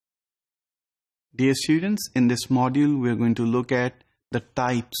Dear students, in this module, we are going to look at the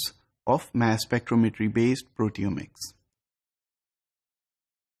types of mass spectrometry-based proteomics.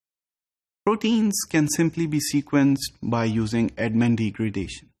 Proteins can simply be sequenced by using Edman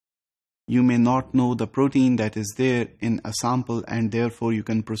degradation. You may not know the protein that is there in a sample, and therefore you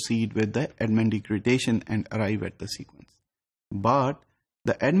can proceed with the Edman degradation and arrive at the sequence. But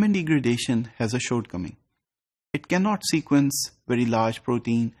the Edman degradation has a shortcoming. It cannot sequence very large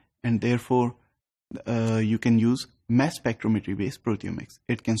protein, and therefore you can use mass spectrometry-based proteomics.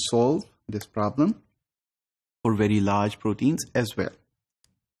 It can solve this problem for very large proteins as well.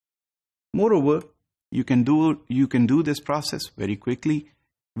 Moreover, you can do this process very quickly,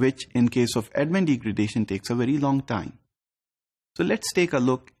 which in case of Edman degradation takes a very long time. So let's take a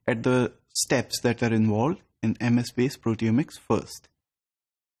look at the steps that are involved in MS-based proteomics first.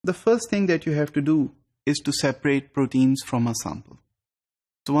 The first thing that you have to do is to separate proteins from a sample.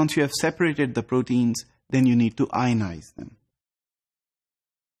 So once you have separated the proteins, then you need to ionize them.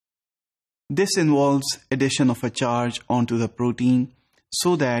 This involves addition of a charge onto the protein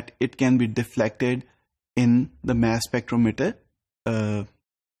so that it can be deflected in the mass spectrometer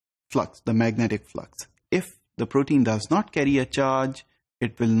flux, the magnetic flux. If the protein does not carry a charge,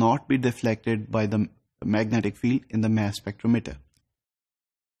 it will not be deflected by the magnetic field in the mass spectrometer.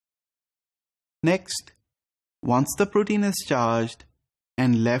 Next, once the protein is charged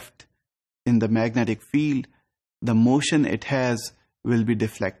and left in the magnetic field, the motion it has will be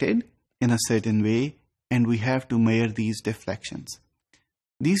deflected in a certain way, and we have to measure these deflections.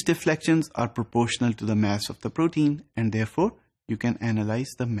 These deflections are proportional to the mass of the protein, and therefore you can analyze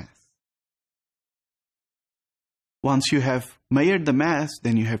the mass. Once you have measured the mass,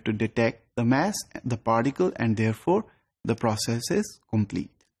 then you have to detect the mass, the particle, and therefore the process is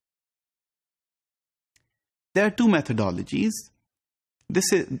complete. There are two methodologies.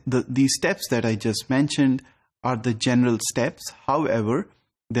 These steps that I just mentioned are the general steps. However,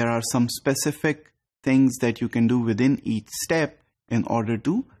 there are some specific things that you can do within each step in order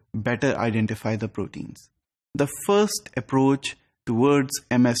to better identify the proteins. The first approach towards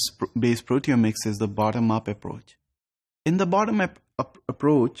MS-based proteomics is the bottom-up approach. In the bottom-up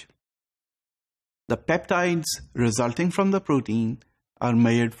approach, the peptides resulting from the protein are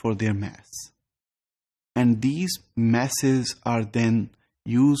measured for their mass. And these masses are then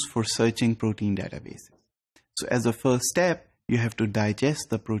used for searching protein databases. So as a first step, you have to digest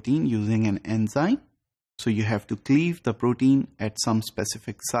the protein using an enzyme. So you have to cleave the protein at some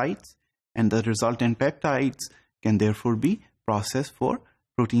specific sites, and the resultant peptides can therefore be processed for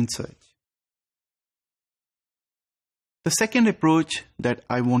protein search. The second approach that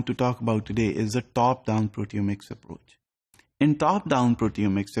I want to talk about today is the top-down proteomics approach. In top-down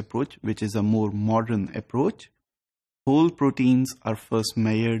proteomics approach, which is a more modern approach, whole proteins are first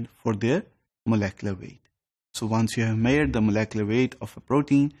measured for their molecular weight. So once you have measured the molecular weight of a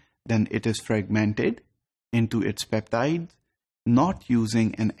protein, then it is fragmented into its peptides, not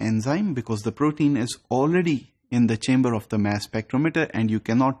using an enzyme because the protein is already in the chamber of the mass spectrometer and you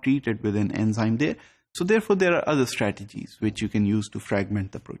cannot treat it with an enzyme there. So therefore, there are other strategies which you can use to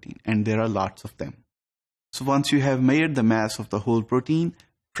fragment the protein, and there are lots of them. So once you have measured the mass of the whole protein,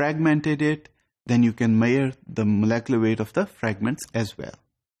 fragmented it, then you can measure the molecular weight of the fragments as well.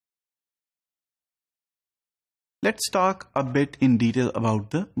 Let's talk a bit in detail about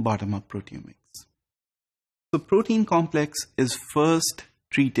the bottom-up proteomics. The protein complex is first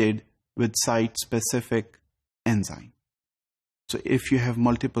treated with site-specific enzyme. So if you have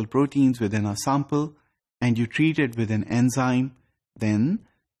multiple proteins within a sample and you treat it with an enzyme, then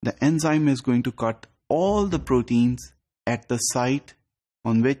the enzyme is going to cut all the proteins at the site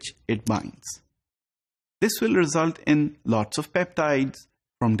on which it binds. This will result in lots of peptides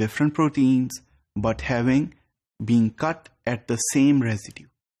from different proteins, but being cut at the same residue.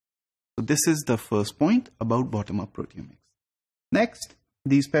 So this is the first point about bottom-up proteomics. Next,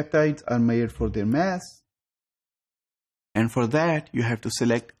 these peptides are measured for their mass, and for that you have to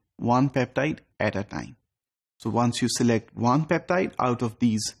select one peptide at a time. So once you select one peptide out of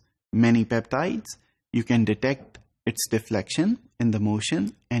these many peptides, you can detect its deflection in the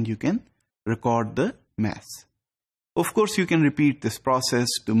motion and you can record the mass. Of course, you can repeat this process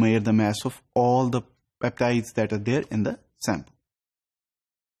to measure the mass of all the peptides that are there in the sample.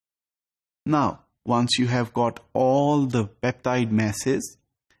 Now, once you have got all the peptide masses,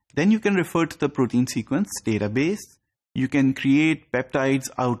 then you can refer to the protein sequence database. You can create peptides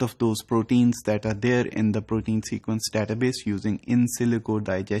out of those proteins that are there in the protein sequence database using in silico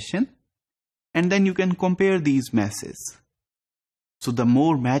digestion. And then you can compare these masses. So the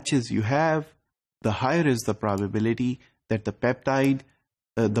more matches you have, the higher is the probability that the peptide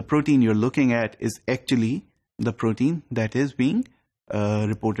the protein you're looking at is actually the protein that is being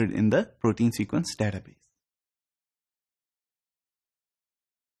reported in the protein sequence database.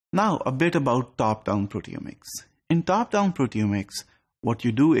 Now, a bit about top-down proteomics. In top-down proteomics, what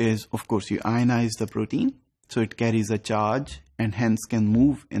you do is, of course, you ionize the protein, so it carries a charge and hence can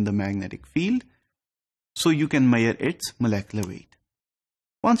move in the magnetic field, so you can measure its molecular weight.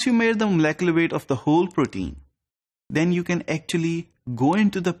 Once you measure the molecular weight of the whole protein, then you can actually go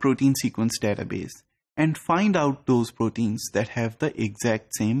into the protein sequence database and find out those proteins that have the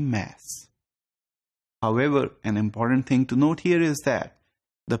exact same mass. However, an important thing to note here is that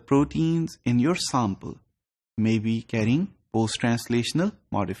the proteins in your sample may be carrying post-translational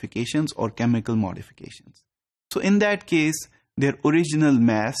modifications or chemical modifications. So in that case, their original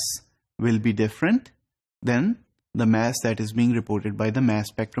mass will be different than the mass that is being reported by the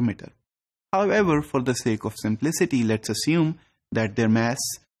mass spectrometer. However, for the sake of simplicity, let's assume that their mass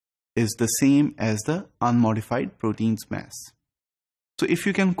is the same as the unmodified protein's mass. So if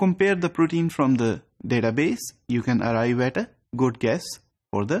you can compare the protein from the database, you can arrive at a good guess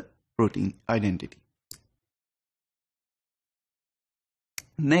for the protein identity.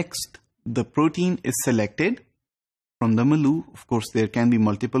 Next, the protein is selected from the milieu. Of course, there can be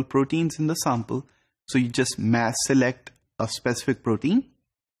multiple proteins in the sample. So you just mass select a specific protein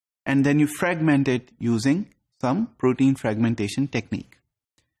and then you fragment it using some protein fragmentation technique.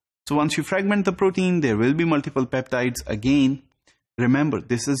 So once you fragment the protein, there will be multiple peptides. Again, remember,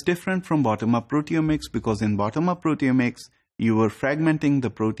 this is different from bottom-up proteomics because in bottom-up proteomics, you were fragmenting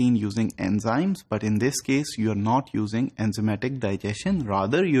the protein using enzymes, but in this case, you are not using enzymatic digestion.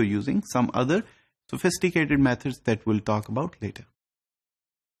 Rather, you're using some other sophisticated methods that we'll talk about later.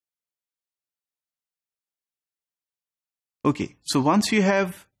 Okay, so once you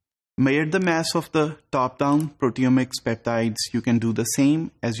have measured the mass of the top-down proteomics peptides, you can do the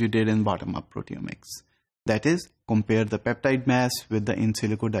same as you did in bottom-up proteomics. That is, compare the peptide mass with the in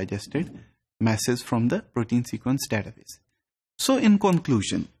silico digested masses from the protein sequence database. So in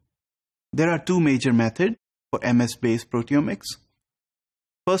conclusion, there are two major methods for MS-based proteomics.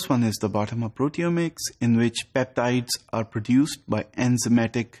 First one is the bottom-up proteomics, in which peptides are produced by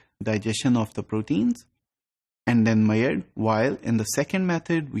enzymatic digestion of the proteins and then measured, while in the second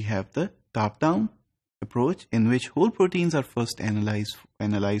method we have the top-down approach, in which whole proteins are first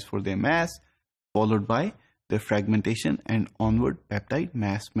analyzed for their mass, followed by their fragmentation and onward peptide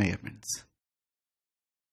mass measurements.